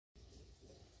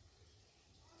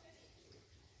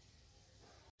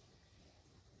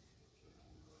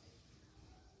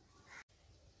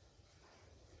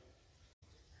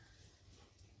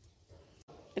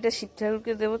এটা শিব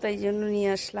ঠাকুরকে দেবো, তাই জন্য নিয়ে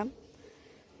আসলাম।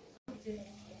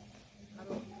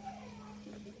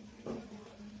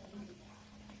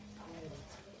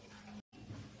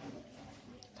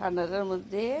 ঠান্ডাটার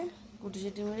মধ্যে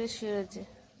গুটি মেরে শুয়ে রয়েছে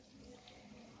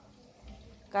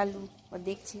কালু।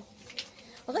 দেখছি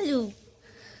ও কালু,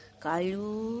 কালু,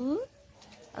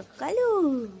 কালু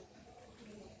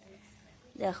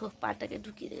দেখো পাটাকে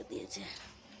ঢুকিয়ে রেখে দিয়েছে।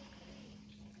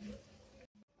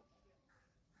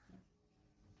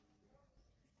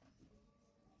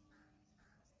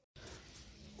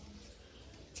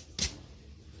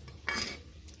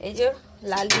 এই যে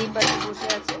লালি পাশে বসে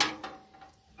আছে।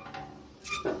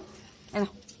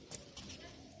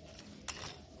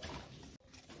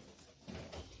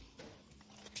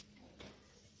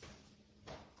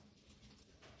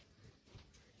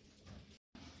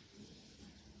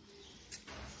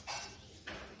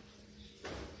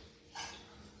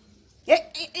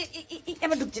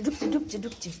 আবার ঢুকছে ঢুকছে ঢুকছে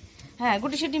ঢুকছে। হ্যাঁ,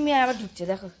 গুটি সুটি মেয়ে আবার ঢুকছে।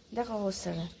 দেখো দেখো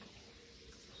অবস্থাটা।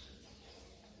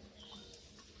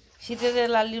 শীতের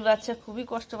লালির বাচ্চা খুবই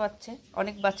কষ্ট পাচ্ছে,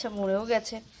 অনেক বাচ্চা মরেও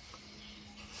গেছে।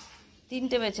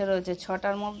 3টে বেঁচে রয়েছে,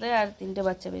 6টার মধ্যে আর 3টে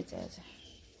বাচ্চা বেঁচে আছে।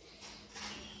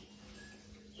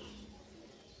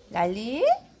 লালি,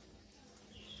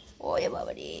 ওরে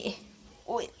বাবা রে,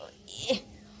 ওই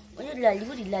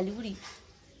লালিগুড়ি লালিগুড়ি।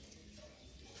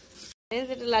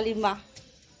 এটা লালির মা।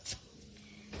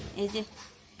 এই যে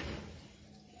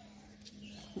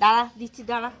দাঁড়া দিচ্ছি,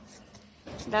 দাঁড়া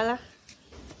দাঁড়া।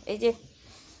 এই যে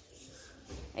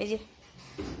এই যে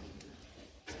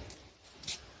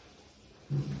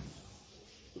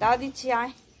দাঁড়া দিচ্ছি,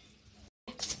 আয়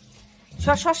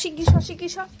সর শিগগির, সর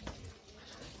শিগগির, সর।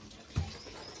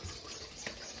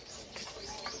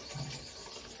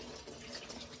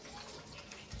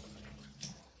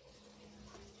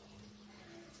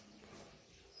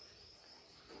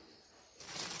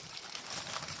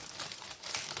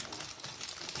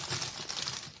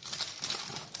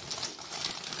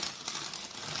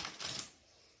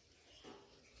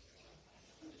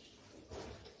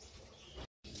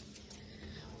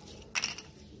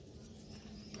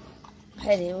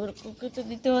 হ্যাঁ রে, ওর কুকুরকে তো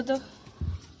দিতে হতো।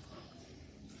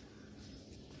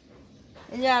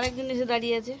 এই যে আরেকজন এসে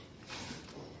দাঁড়িয়ে আছে।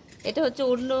 এটা হচ্ছে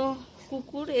অন্য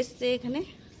কুকুর এসছে এখানে,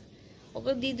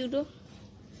 ওকে দিই দুটো,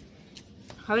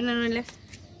 হবে না নইলে।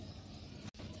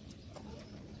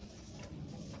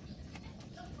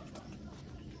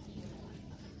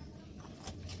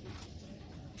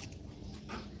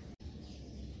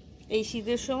 এই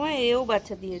শীতের সময় এও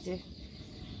বাচ্চা দিয়েছে।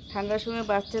 ঠান্ডার সময়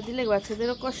বাচ্চা দিলে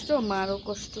বাচ্চাদেরও কষ্ট, মারও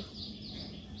কষ্ট।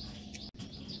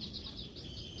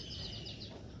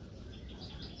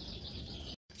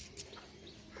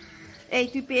 এই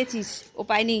তুই পেয়েছিস, ও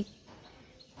পায়নি।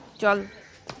 চল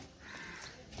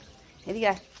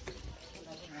এদিকে,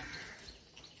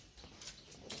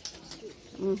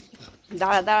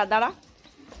 দাঁড়া দাঁড়া দাঁড়া,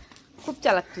 খুব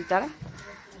চালাক তুই। দাঁড়া,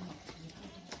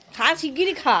 খা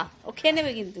শিগগিরই খা, ও খেয়ে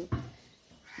নেবে কিন্তু।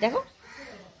 দেখো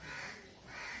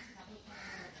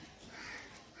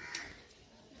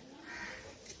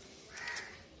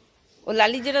ও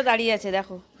লালির জন্য দাঁড়িয়ে আছে,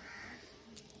 দেখো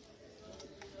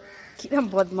কিরম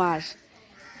বদমাস।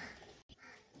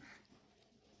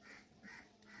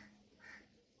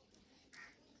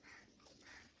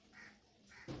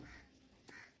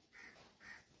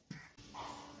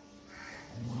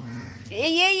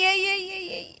 এই এই এই এই এই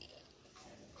এই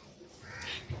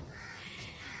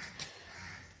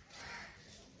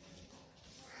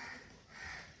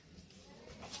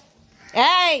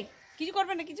এই কিছু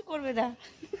করবে না, কিছু করবে না,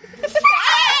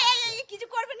 কিছু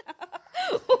করবে না।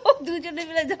 দুজনে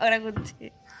মিলে ঝগড়া করছে।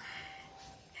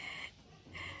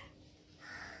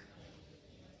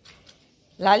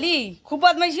 লালি খুব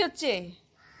বদমাইশি হচ্ছে।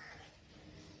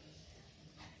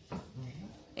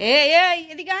 এই এই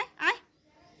এদিকে আয়, আয়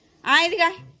আয় এদিকে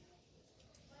আয়।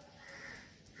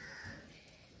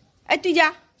 এই তুই যা,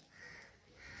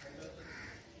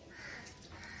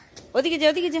 ওদিকে যা,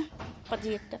 ওদিকে যা, পাচ্ছি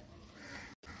একটা।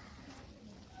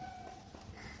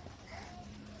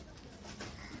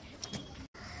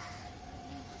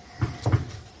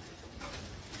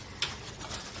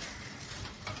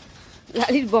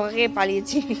 লালির বকাকে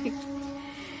পালিয়েছি।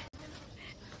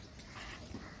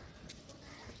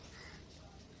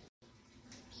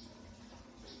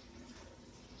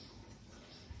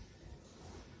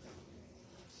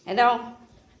 দাও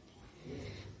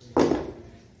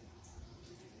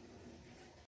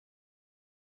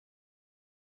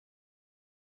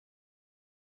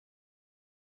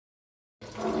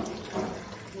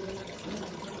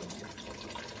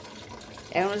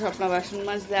এখনো স্বপ্না বাসন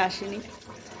মাজতে আসেনি,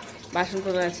 বাসন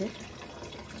করে আছে।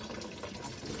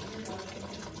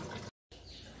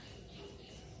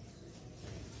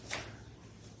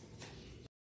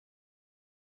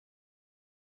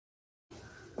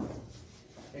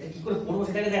 কি করে পড়বো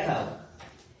সেটাকে দেখাও।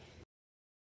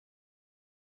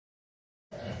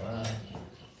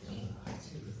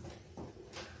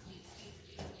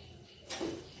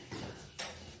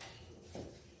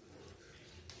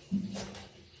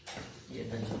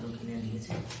 এটা ছোট কিনে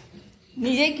দিয়েছে,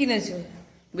 নিজেই কিনেছো,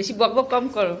 বেশি বকবক কম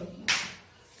করো।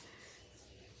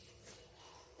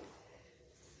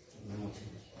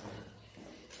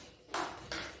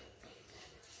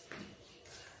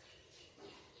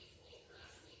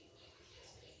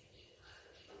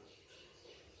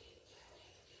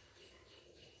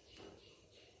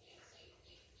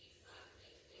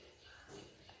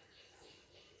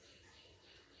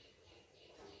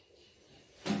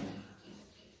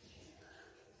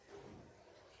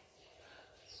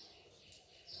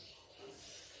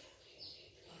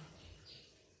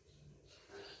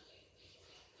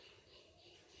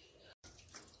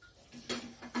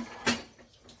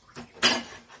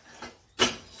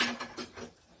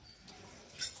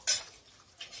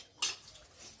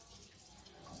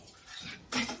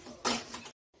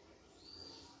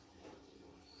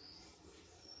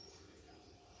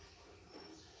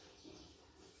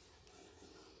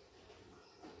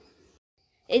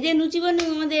 এই যে লুচি বানু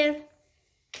আমাদের,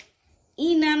 ই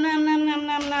নাম নাম নাম নাম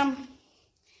নাম নাম,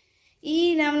 ই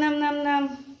নাম নাম নাম নাম।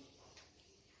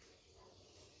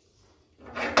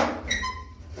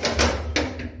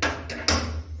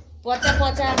 পচা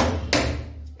পচা,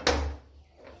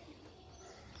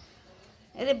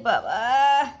 আরে বাবা,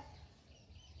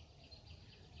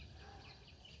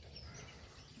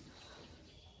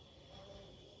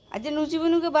 আজ লুচি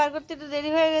বানুকে বার করতে একটু দেরি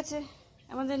হয়ে গেছে।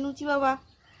 আমাদের লুচি বাবা,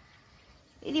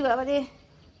 এরি বাবা রে,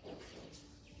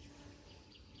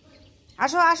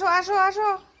 আসো আসো আসো আসো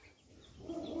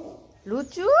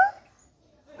লুচু।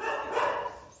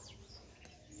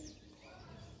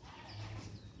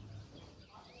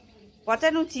 পচা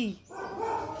লুচি,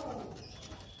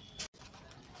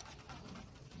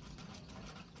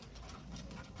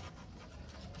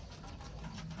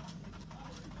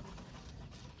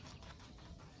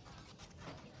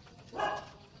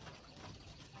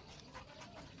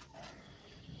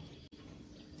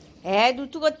 হ্যাঁ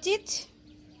দুটু করছিস,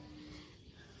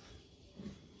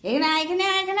 এখানে এখানে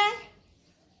এখানে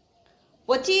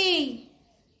পচি।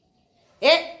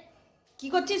 এ কি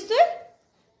করছিস তুই,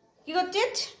 কি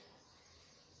করছিস,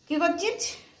 কি করছিস?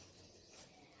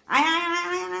 আয় আয় আয়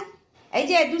আয় আয়, এই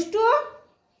যে দুষ্টু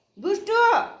দুষ্টু,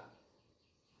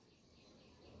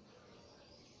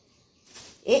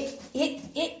 এ এ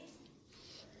এ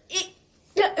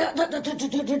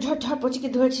পচিকে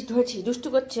ধরেছি ধরেছি, দুষ্টু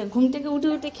করছে। ঘুম থেকে উঠে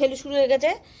উঠে খেলে শুরু হয়ে গেছে।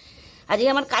 আজকে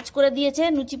আমার কাজ করে দিয়েছে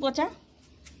লুচি পচা।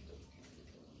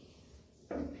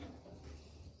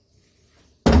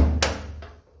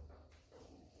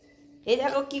 এই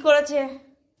দেখো কি করেছে,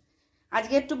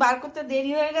 আজকে একটু বার করতে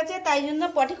দেরি হয়ে গেছে, তাই জন্য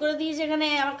পটি করে দিয়েছে, এখানে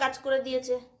আমার কাজ করে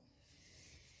দিয়েছে।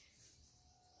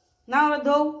 না আমার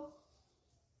দৌ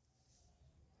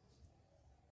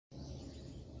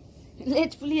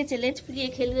লেজ ফুলিয়েছে, লেজ ফুলিয়ে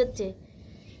খেলে যাচ্ছে।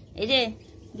 এই যে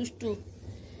দুষ্টু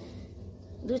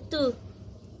দুষ্টু,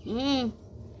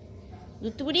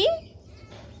 দুষ্টু বুড়ি,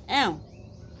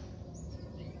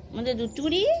 আমাদের দুষ্টু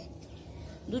বুড়ি,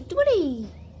 দুষ্টু বুড়ি,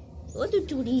 ও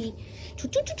দুষ্টু বুড়ি,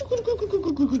 ছুটু ছুটু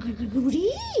বুড়ি।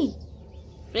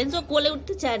 ফ্রেন্ডস, ও কোলে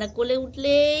উঠতে চায় না, কোলে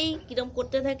উঠলেই কিরম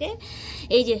করতে থাকে।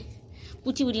 এই যে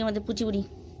পুচি বুড়ি, আমাদের পুচি বুড়ি,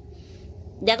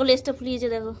 দেখো লেজটা ফুলিয়েছে,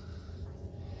 দেখো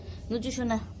নুচু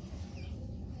সোনা,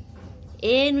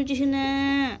 এ নুচু সোনা,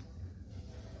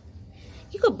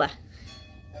 কি করবা,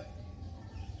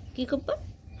 কি করবা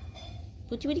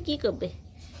পুচি বুড়ি, কি করবে,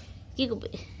 কি করবে?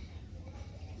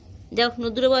 যাও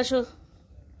নদূরে বসো,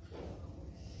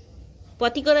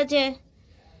 পটি করেছে,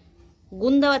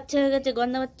 গুন্দা বাচ্চা হয়ে গেছে,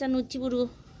 গন্ধা বাচ্চা নুচি বুড়ো।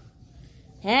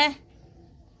 হ্যাঁ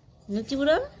নুচি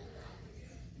বুড়ো,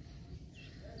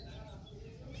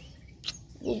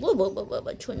 বাবা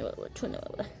বাবা, ছোনে বাবা, ছোনে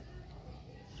বাবা,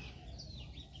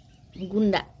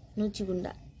 গুন্ডা, নুচি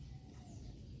গুন্ডা।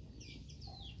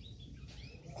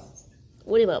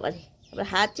 ওরে বাবা রে, আবার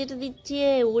হাত চেটে দিচ্ছে,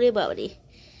 ওরে বাবা রে,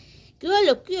 কি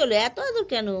হলো কি হলো, এত এত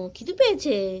কেন? খিদু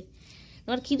পেয়েছে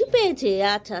তোমার, খিদু পেয়েছে?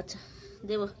 আচ্ছা আচ্ছা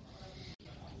দেবো।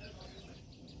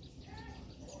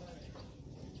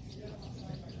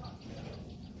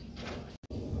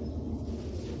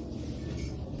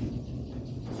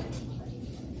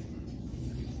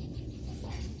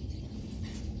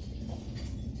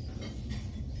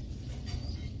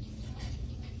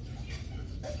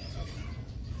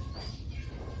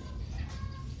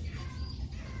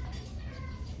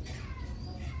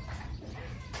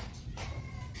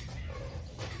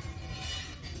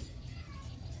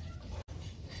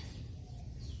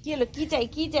 কি হলো, কি চাই,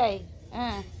 কি চাই?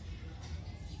 হ্যাঁ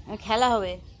খেলা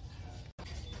হবে।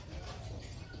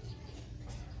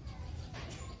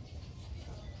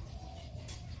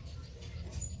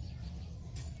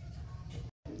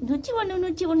 নুচি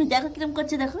বনু দেখো কিরম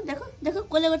করছে, দেখো দেখো দেখো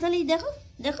কোলে ওঠালেই দেখো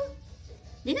দেখো,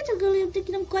 দেখেছো কোলে উঠতে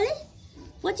কিরম করে?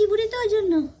 পচি বুড়ি তো ওই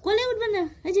জন্য কোলে উঠবে না।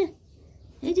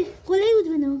 এই যে কোলেই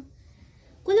উঠবে না,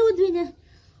 কোলে উঠবি না,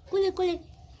 কোলে কোলে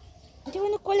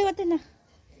যেমন কোলে ওঠে না,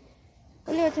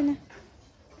 কোলে ওঠে না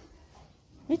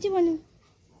লুচি বনু,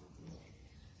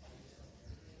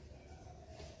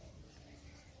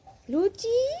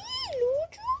 লুচি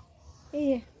লুচু। এই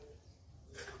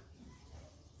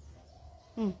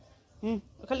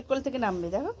খালি কোল থেকে নামবে,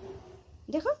 দেখো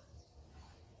দেখো।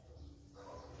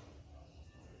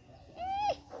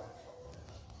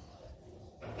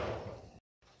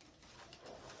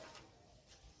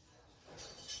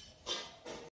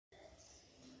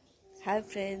 হাই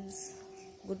ফ্রেন্ডস,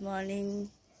 গুড মর্নিং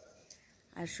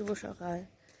আর শুভ সকাল।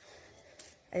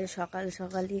 আজ সকাল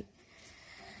সকালই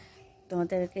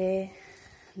তোমাদেরকে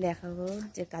দেখাবো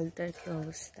যে কালুটার কী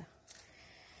অবস্থা।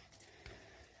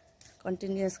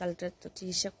 কন্টিনিউয়াস কালুটার তো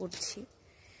চিকিৎসা করছি।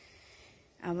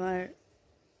 আমার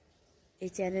এই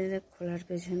চ্যানেল খোলার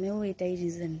পেছনেও এটাই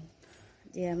রিজন,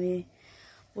 যে আমি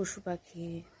পশু পাখি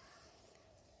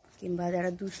কিংবা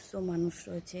যারা দুস্থ মানুষ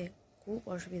রয়েছে, খুব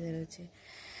অসুবিধা রয়েছে,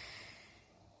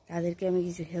 তাদেরকে আমি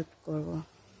কিছু হেল্প করব,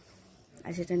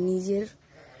 আর সেটা নিজের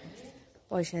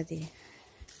পয়সা দিয়ে।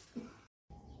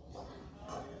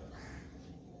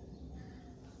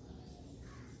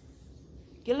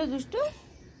 গেলো দুষ্ট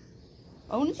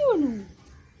লুচি বনু,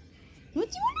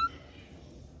 লুচি বনু,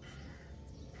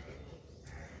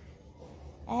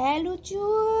 লুচু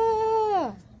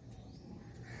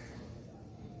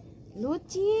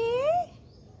লুচি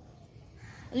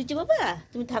লুচি বাবা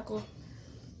তুমি থাকো,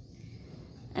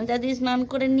 আমি দাদি স্নান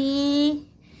করে নি,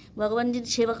 ভগবানজির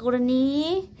সেবা করে নি,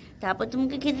 তারপর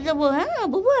তোমাকে খেতে দেবো। হ্যাঁ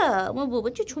বাবা, আমার বাবা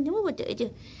ছোনে বাবা। এই যে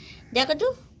দেখো তো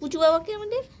পুচু বাবাকে,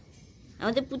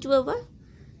 আমাদের পুচু বাবা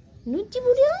লুচি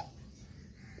বুড়ি হয়।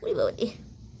 উড়ি বাবা দে,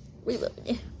 উড়ি বাবা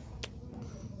দে,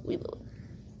 উড়ি বাবা।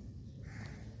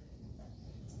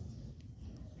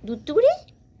 দুধ টুকুরি,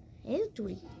 এই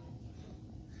টুকুরি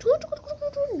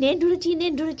নেট ধরেছি,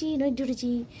 নেট ধরেছি, নেট ধরেছি,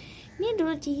 নেট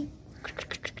ধরেছি।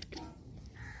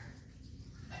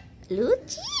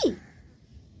 লুচি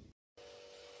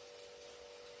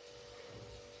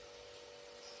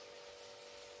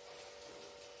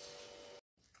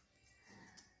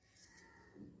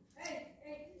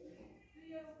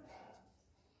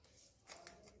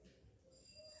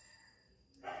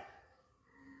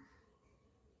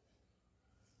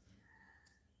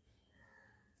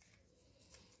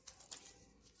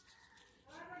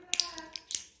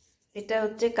এটা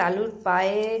হচ্ছে কালুর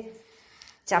পায়ে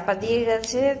চাপা দিয়ে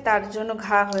গেছে, তার জন্য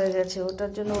ঘা হয়ে গেছে,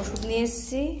 ওটার জন্য ওষুধ নিয়ে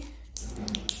এসেছি।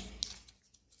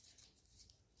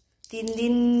 3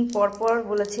 দিন পর পর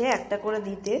বলেছে একটা করে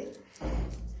দিতে।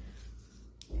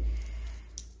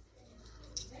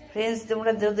 ফ্রেন্ডস,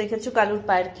 তোমরা দেখেছো কালুর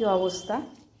পায়ের কি অবস্থা।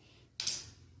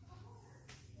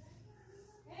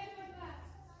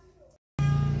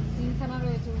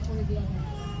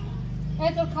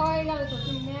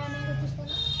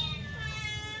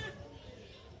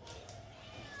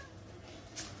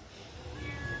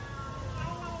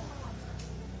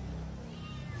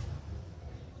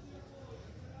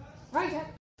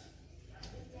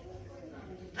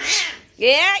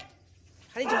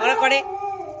 খালি ঝগড়া করে।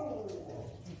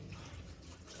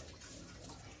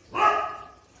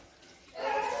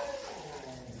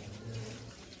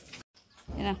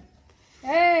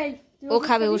 ও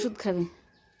খাবে, ওষুধ খাবে।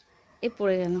 এ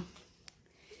পড়ে গেল,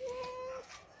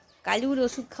 কালুর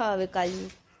ওষুধ খাওয়াবে। কালু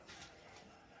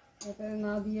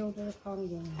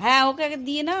হ্যাঁ, ওকে আগে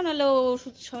দিয়ে নাও, নাহলে ও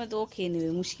ওষুধ সময় তো ও খেয়ে নেবে,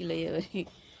 মুশকিল হয়ে যাবে।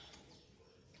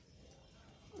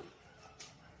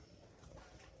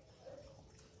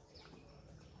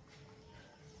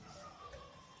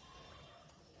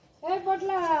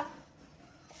 পটলা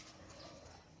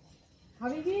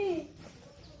হাবিবি,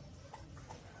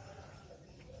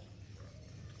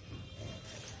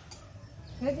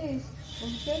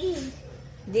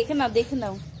 দেখে নাও, দেখে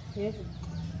নাও।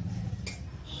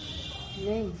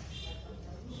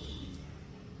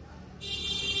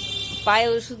 পায়ে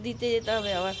ওষুধ দিতে যেতে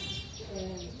হবে আবার।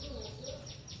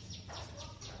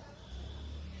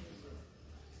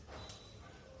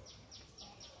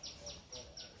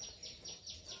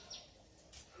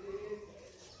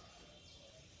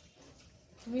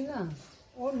 তুমি না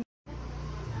ওর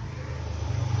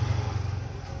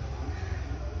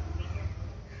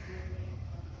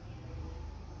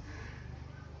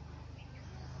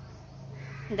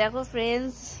দেখো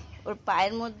ফ্রেন্ডস, ওর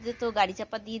পায়ের মধ্যে তো গাড়ি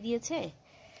চাপা দিয়ে দিয়েছে,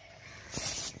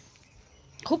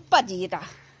 খুব পাজি এটা,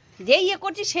 যেই ইয়ে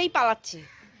করছি সেই পালাচ্ছে।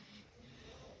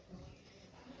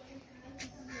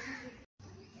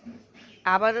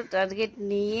 আবারও টার্গেট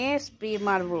নিয়ে স্প্রে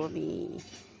মারবো আমি।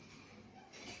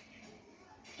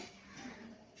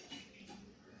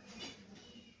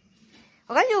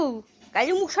 কালু,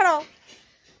 কালু মুখ সরাও।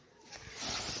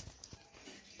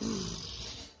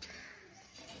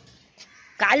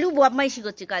 কালু বদমাইশি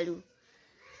করছে, কালু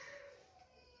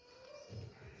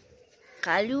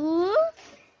কালু।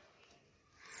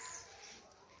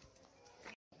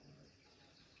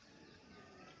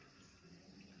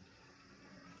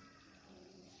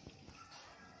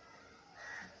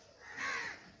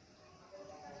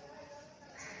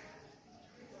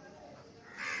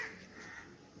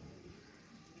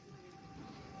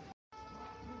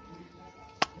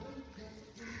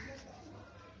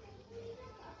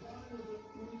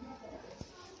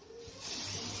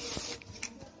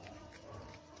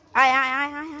 আয় আয়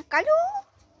আয় আয় কালু,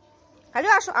 কালু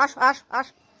আসো আসো আসো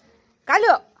আসো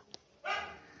কালু।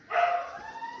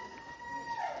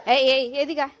 এই এই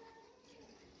এদিকে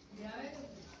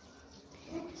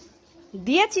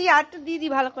দিয়েছি, আর একটু দিয়ে দি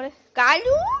ভালো করে।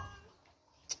 কালু,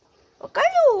 ও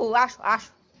কালু আসো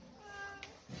আসো।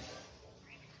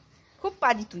 খুব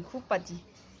পাজি তুই, খুব পাজি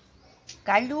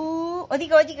কালু।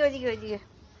 ওদিকে ওদিকে ওদিকে ওদিকে।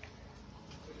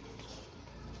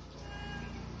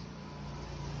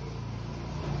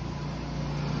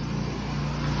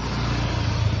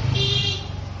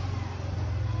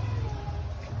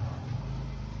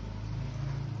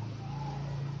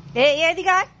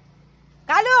 এদিকে আয়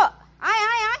কালু, আয়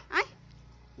আয় আয় আয়,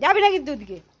 যাবি না কিন্তু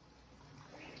ওদিকে।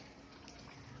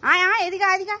 আয় আয় এদিকে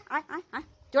আয়, এদিকে আয় আয় আয়,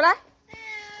 চলে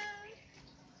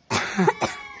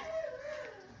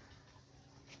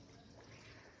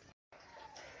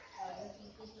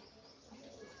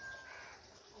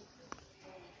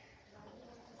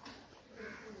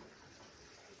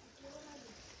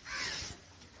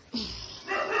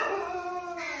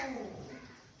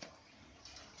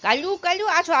কালু, কালু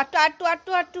আসো, আটটু আটটু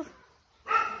আটটু আটটু।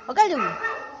 ও কালু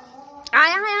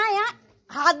আয় আয় আয় আয়,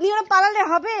 হাত নিয়ে ওরা পালালে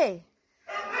হবে।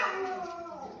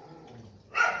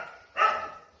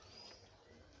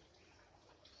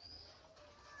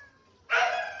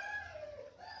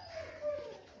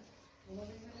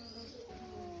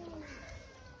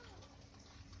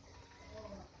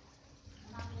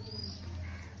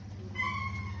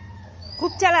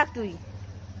 খুব চালাক তুই।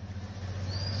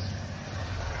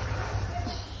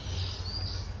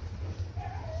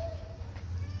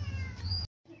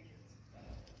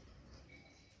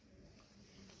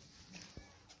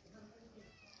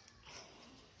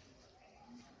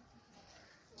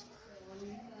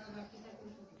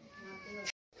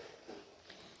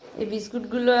 এই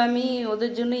বিস্কুটগুলো আমি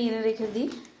ওদের জন্যই এনে রেখে দিই,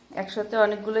 একসাথে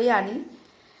অনেকগুলোই আনি,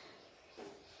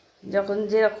 যখন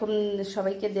যেরকম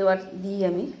সবাইকে দেওয়ার দিই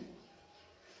আমি।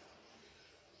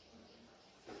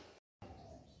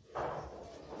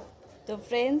 তো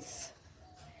ফ্রেন্ডস,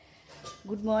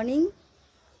 গুড মর্নিং।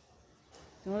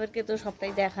 তোমাদেরকে তো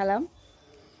সবটাই দেখালাম,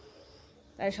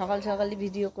 তাই সকাল সকালই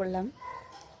ভিডিও করলাম।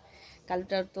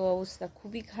 কালুটার তো অবস্থা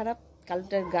খুবই খারাপ।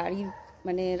 কালুটার গাড়ি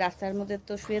মানে রাস্তার মধ্যে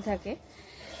তো শুয়ে থাকে,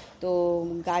 তো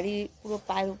গাড়ি পুরো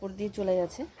পায়ের উপর দিয়ে চলে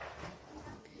গেছে।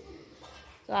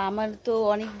 তো আমার তো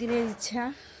অনেক দিনের ইচ্ছা,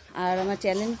 আর আমার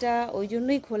চ্যানেলটা ওই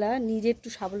জন্যই খোলা, নিজে একটু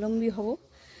স্বাবলম্বী হব,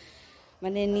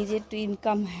 মানে নিজে একটু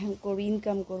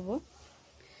ইনকাম করব।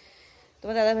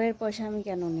 তোমার দাদাভাইয়ের পয়সা আমি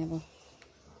কেন নেব?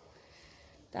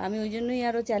 তা আমি ওই জন্যই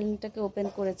আরও চ্যানেলটাকে ওপেন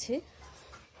করেছি,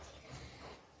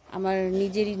 আমার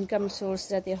নিজের ইনকাম সোর্স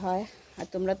যাতে হয়। আর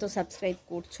তোমরা তো সাবস্ক্রাইব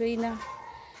করছোই না,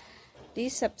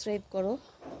 প্লিজ সাবস্ক্রাইব করো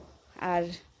আর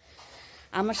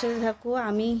আমার সাথে থাকো।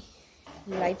 আমি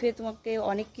লাইফে তোমাকে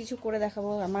অনেক কিছু করে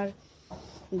দেখাবো। আমার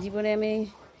জীবনে আমি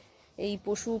এই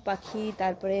পশু পাখি,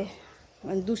 তারপরে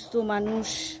দুস্থ মানুষ,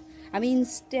 আমি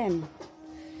ইনস্ট্যান্ট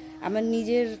আমার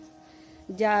নিজের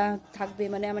যা থাকবে,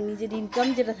 মানে আমার নিজের ইনকাম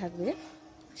যেটা থাকবে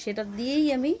সেটা দিয়েই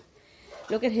আমি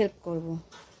লোকের হেল্প করব।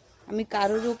 আমি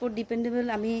কারোর উপর ডিপেন্ডেবল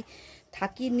আমি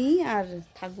থাকিনি আর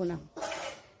থাকবো না।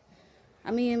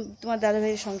 আমি তোমার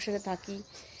দাদাভাইয়ের সংসারে থাকি,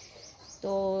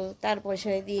 তো তার পয়সা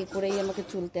দিয়ে করেই আমাকে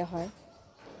চলতে হয়।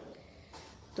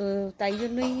 তো তাই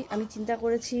জন্যই আমি চিন্তা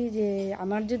করেছি যে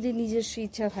আমার যদি নিজস্ব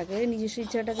ইচ্ছা থাকে, নিজস্ব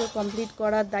ইচ্ছাটাকে কমপ্লিট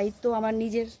করার দায়িত্ব আমার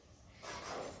নিজের।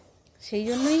 সেই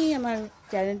জন্যই আমার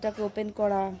চ্যানেলটাকে ওপেন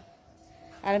করা।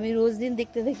 আর আমি রোজ দিন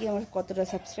দেখতে থাকি আমার কতটা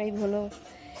সাবস্ক্রাইব হলো।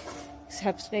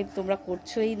 সাবস্ক্রাইব তোমরা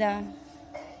করছোই না,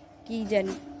 কি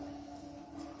জানি।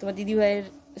 তোমার দিদিভাইয়ের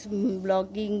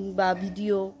ব্লগিং বা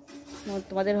ভিডিও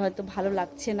তোমাদের হয়তো ভালো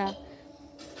লাগছে না।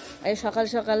 আর সকাল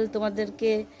সকাল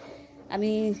তোমাদেরকে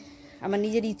আমি আমার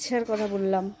নিজের ইচ্ছার কথা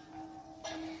বললাম।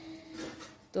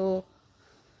 তো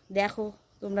দেখো,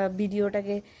 তোমরা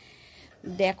ভিডিওটাকে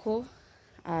দেখো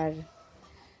আর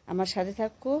আমার সাথে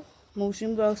থাকো।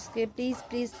 মৌসুমি ব্লগসকে প্লিজ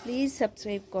প্লিজ প্লিজ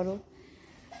সাবস্ক্রাইব করো।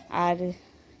 আর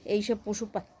এইসব পশু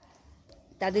পাখি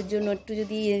তাদের জন্য একটু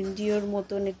যদি এনজিওর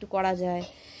মতন একটু করা যায়,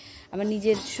 আমার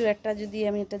নিজস্ব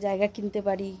আমি একটা জায়গা কিনতে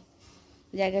পারি,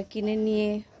 জায়গা কিনে নিয়ে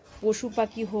পশু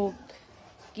পাখি হোক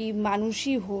কি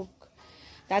মানুষই হোক,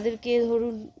 তাদেরকে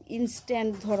ধরুন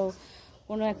ইনস্ট্যান্ট ধরো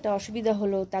কোনো একটা অসুবিধা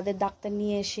হলো, তাদের ডাক্তার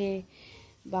নিয়ে এসে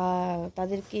বা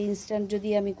তাদেরকে ইনস্ট্যান্ট যদি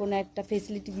আমি কোনো একটা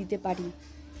ফেসিলিটি দিতে পারি,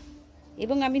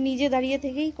 এবং আমি নিজে দাঁড়িয়ে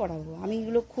থেকেই করাবো। আমি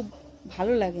এগুলো খুব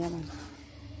ভালো লাগে আমার।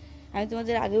 আমি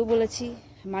তোমাদের আগেও বলেছি,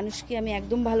 মানুষকে আমি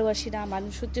একদম ভালোবাসি না।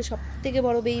 মানুষ হচ্ছে সবথেকে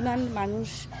বড় বেঈমান। মানুষ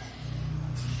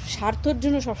স্বার্থর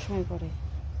জন্য সবসময় করে,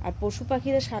 আর পশু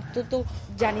পাখিরা স্বার্থ তো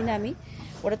জানি না আমি,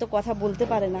 ওরা তো কথা বলতে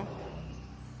পারে না।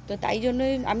 তো তাই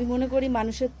জন্যই আমি মনে করি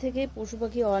মানুষের থেকে পশু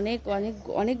পাখি অনেক অনেক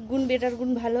অনেক গুণ বেটার,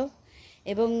 গুণ ভালো।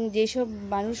 এবং যেসব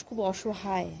মানুষ খুব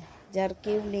অসহায়, যার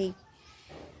কেউ নেই,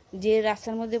 যে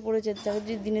রাস্তার মধ্যে পড়েছে, তাকে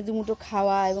যদি দিনে দুমুঠো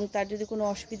খাওয়া এবং তার যদি কোনো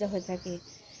অসুবিধা হয়ে থাকে,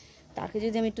 তাকে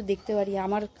যদি আমি একটু দেখতে পারি,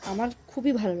 আমার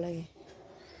খুবই ভালো লাগে।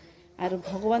 আর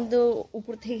ভগবান তো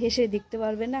উপর থেকে এসে দেখতে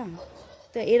পারবে না,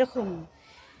 তো এরকম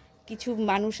কিছু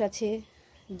মানুষ আছে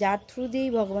যার থ্রু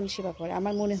দিয়েই ভগবান সেবা করে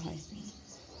আমার মনে হয়।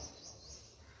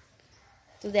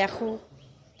 তো দেখো,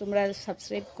 তোমরা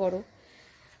সাবস্ক্রাইব করো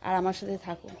আর আমার সাথে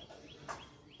থাকো,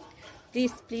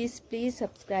 প্লিজ প্লিজ প্লিজ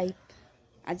সাবস্ক্রাইব।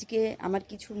 আজকে আমার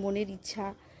কিছু মনের ইচ্ছা,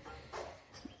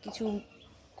 কিছু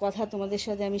কথা তোমাদের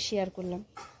সাথে আমি শেয়ার করলাম।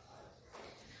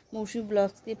 মৌসুমি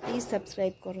ব্লগসকে প্লিজ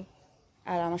সাবস্ক্রাইব করো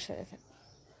আর আমার সাথে থাকো।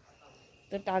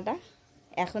 তো টাটা।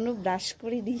 এখনও ব্রাশ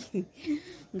করিনি,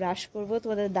 ব্রাশ করবো।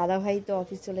 তোমাদের দাদাভাই তো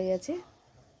অফিস চলে গেছে,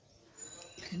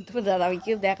 তোমার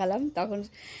দাদাভাইকেও দেখালাম, তখন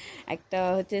একটা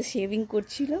হচ্ছে শেভিং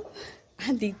করছিল,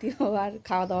 আর দ্বিতীয়বার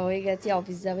খাওয়া দাওয়া হয়ে গেছে,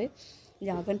 অফিস যাবে,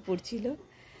 জামা প্যান্ট পরছিল।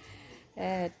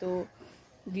 তো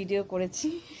ভিডিও করেছি।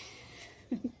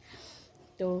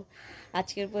 তো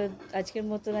আজকের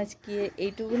মতন আজকে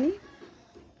এইটুকুনি।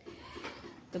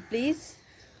 তো প্লিজ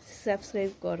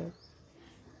সাবস্ক্রাইব করো।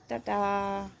 টাটা।